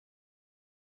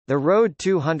The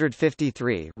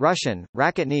RD-253 Russian,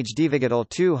 Raketnij Dvigatel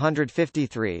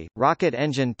 253, Rocket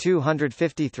Engine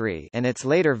 253 and its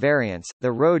later variants,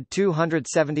 the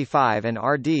RD-275 and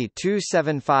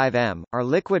RD-275M, are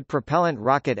liquid propellant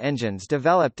rocket engines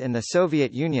developed in the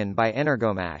Soviet Union by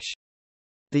Energomash.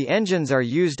 The engines are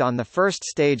used on the first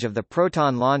stage of the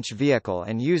Proton launch vehicle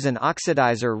and use an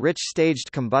oxidizer-rich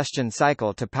staged combustion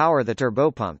cycle to power the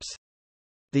turbopumps.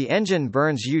 The engine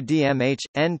burns UDMH,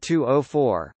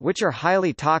 N2O4, which are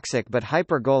highly toxic but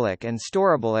hypergolic and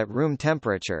storable at room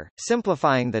temperature,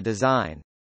 simplifying the design.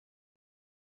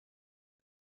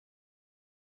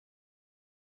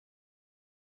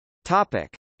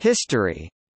 History.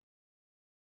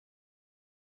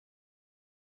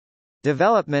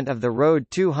 Development of the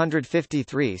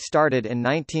RD-253 started in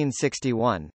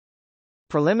 1961.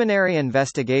 Preliminary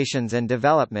investigations and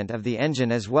development of the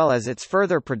engine as well as its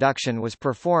further production was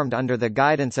performed under the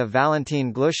guidance of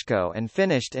Valentin Glushko and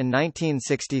finished in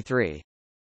 1963.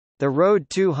 The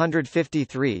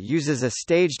RD-253 uses a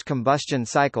staged combustion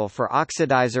cycle for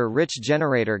oxidizer-rich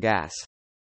generator gas.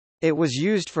 It was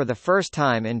used for the first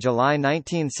time in July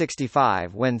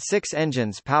 1965 when 6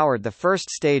 engines powered the first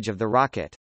stage of the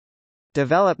rocket.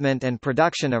 Development and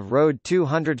production of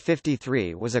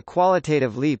RD-253 was a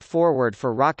qualitative leap forward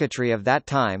for rocketry of that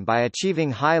time by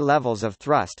achieving high levels of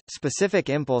thrust, specific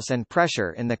impulse and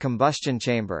pressure in the combustion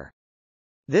chamber.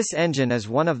 This engine is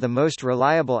one of the most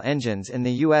reliable engines in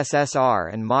the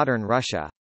USSR and modern Russia.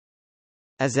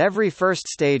 As every first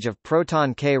stage of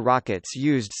Proton K rockets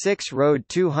used 6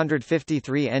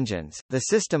 RD-253 engines, the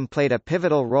system played a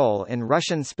pivotal role in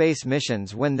Russian space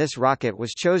missions when this rocket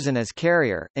was chosen as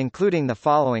carrier, including the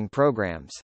following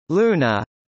programs: Luna,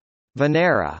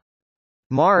 Venera,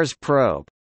 Mars Probe,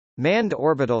 Manned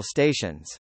Orbital Stations,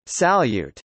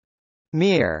 Salyut,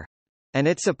 Mir, and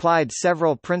it supplied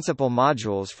several principal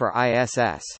modules for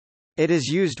ISS. It is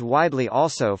used widely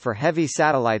also for heavy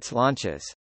satellites launches.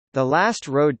 The last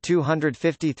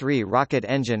RD-253 rocket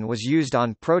engine was used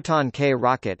on Proton K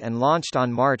rocket and launched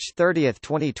on March 30,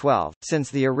 2012.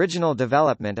 Since the original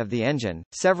development of the engine,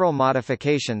 several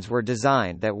modifications were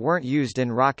designed that weren't used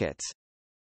in rockets.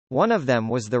 One of them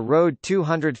was the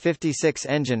RD-256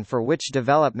 engine, for which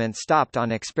development stopped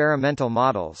on experimental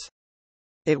models.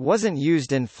 It wasn't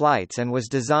used in flights and was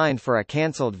designed for a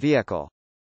cancelled vehicle.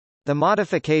 The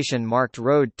modification marked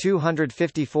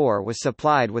RD-254 was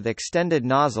supplied with extended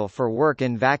nozzle for work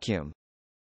in vacuum.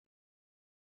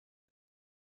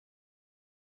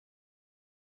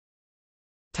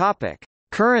 Topic: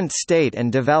 Current state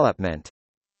and development.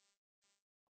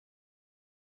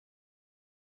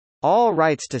 All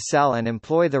rights to sell and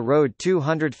employ the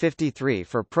RD-253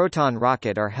 for Proton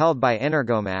rocket are held by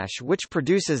Energomash, which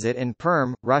produces it in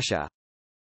Perm, Russia.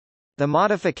 The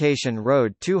modification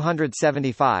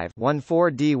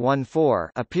RD-275-14D14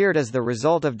 appeared as the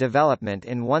result of development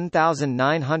in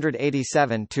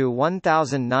 1987 to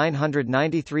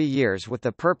 1993 years with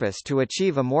the purpose to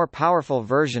achieve a more powerful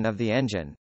version of the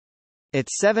engine.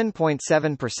 Its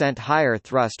 7.7% higher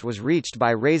thrust was reached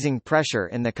by raising pressure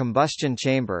in the combustion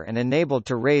chamber and enabled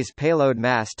to raise payload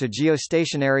mass to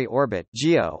geostationary orbit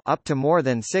 (GEO) up to more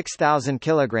than 6,000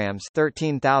 kilograms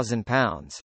 (13,000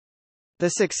 pounds). The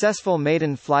successful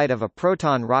maiden flight of a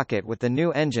Proton rocket with the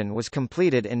new engine was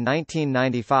completed in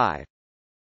 1995.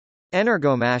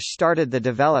 Energomash started the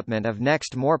development of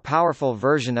next more powerful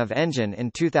version of engine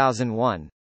in 2001.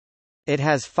 It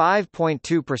has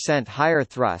 5.2% higher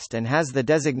thrust and has the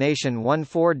designation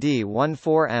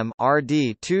 14D14M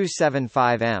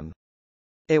RD-275M.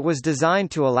 It was designed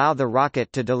to allow the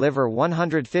rocket to deliver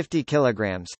 150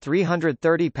 kilograms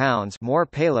 (330 pounds) more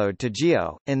payload to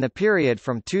GEO. In the period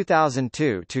from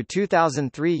 2002 to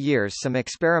 2003 years, some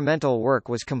experimental work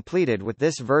was completed with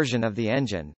this version of the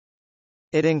engine.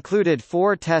 It included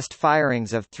 4 test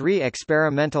firings of 3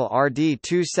 experimental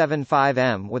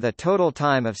RD-275M with a total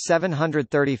time of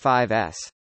 735 s.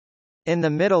 In the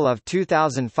middle of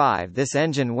 2005 this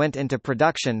engine went into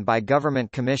production by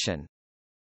government commission.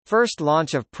 First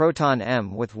launch of Proton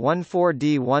M with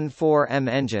 14D14M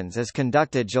engines is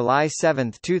conducted July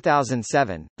 7,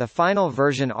 2007. The final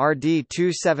version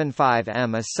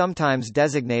RD-275M is sometimes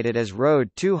designated as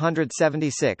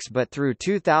RD-276, but through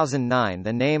 2009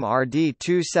 the name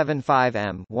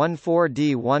RD-275M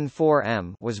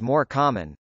 14D14M was more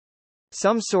common.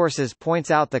 Some sources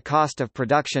points out the cost of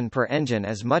production per engine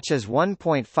as much as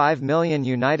 $1.5 million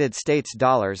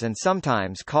and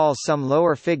sometimes calls some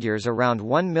lower figures around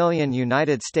 $1 million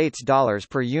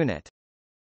per unit.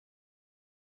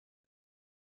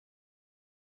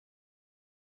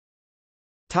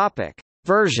 Topic: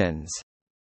 Versions.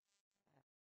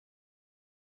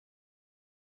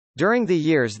 During the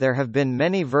years there have been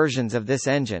many versions of this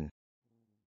engine.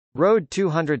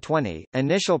 RD-220,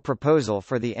 initial proposal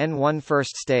for the N1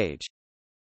 first stage.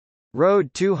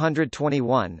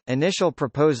 RD-221, initial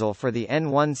proposal for the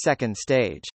N1 second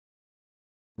stage.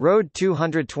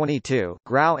 RD-222,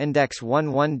 GRAU Index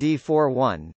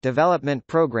 11D41, development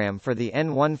program for the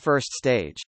N1 first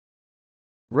stage.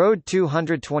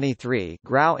 RD-223,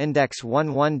 GRAU Index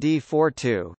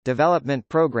 11D42, development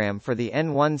program for the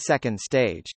N1 second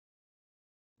stage.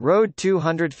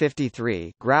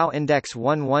 RD-253, GRAU Index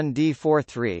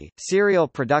 11D43, serial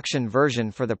production version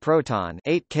for the Proton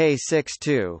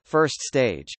 8K62 first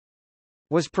stage.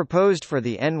 Was proposed for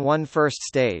the N1 first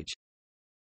stage.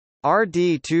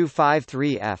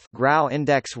 RD-253F, GRAU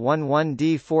Index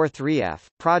 11D43F,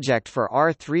 project for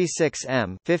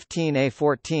R36M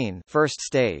 15A14 first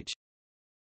stage.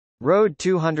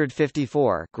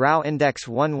 RD-254, GRAU Index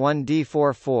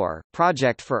 11D44,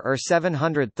 project for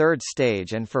ER700 third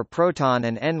stage and for Proton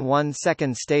and N1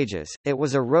 second stages. It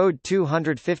was a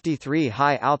RD-253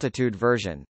 high-altitude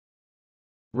version.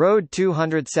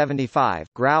 RD-275,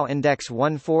 GRAU Index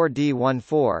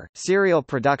 14D14, serial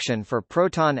production for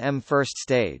Proton M first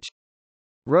stage.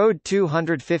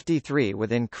 RD-253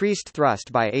 with increased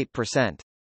thrust by 8%.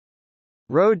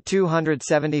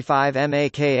 RD-275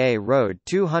 MAKA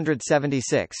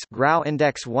RD-276, GRAU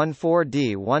Index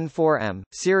 14D14M,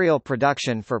 serial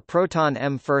production for Proton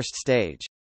M first stage.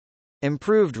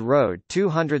 Improved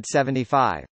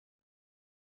RD-275.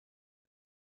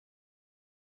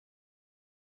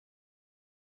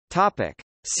 Topic.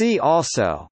 See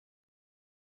also: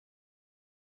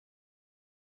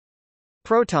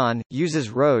 Proton, uses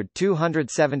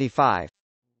RD-275.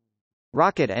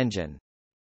 Rocket engine.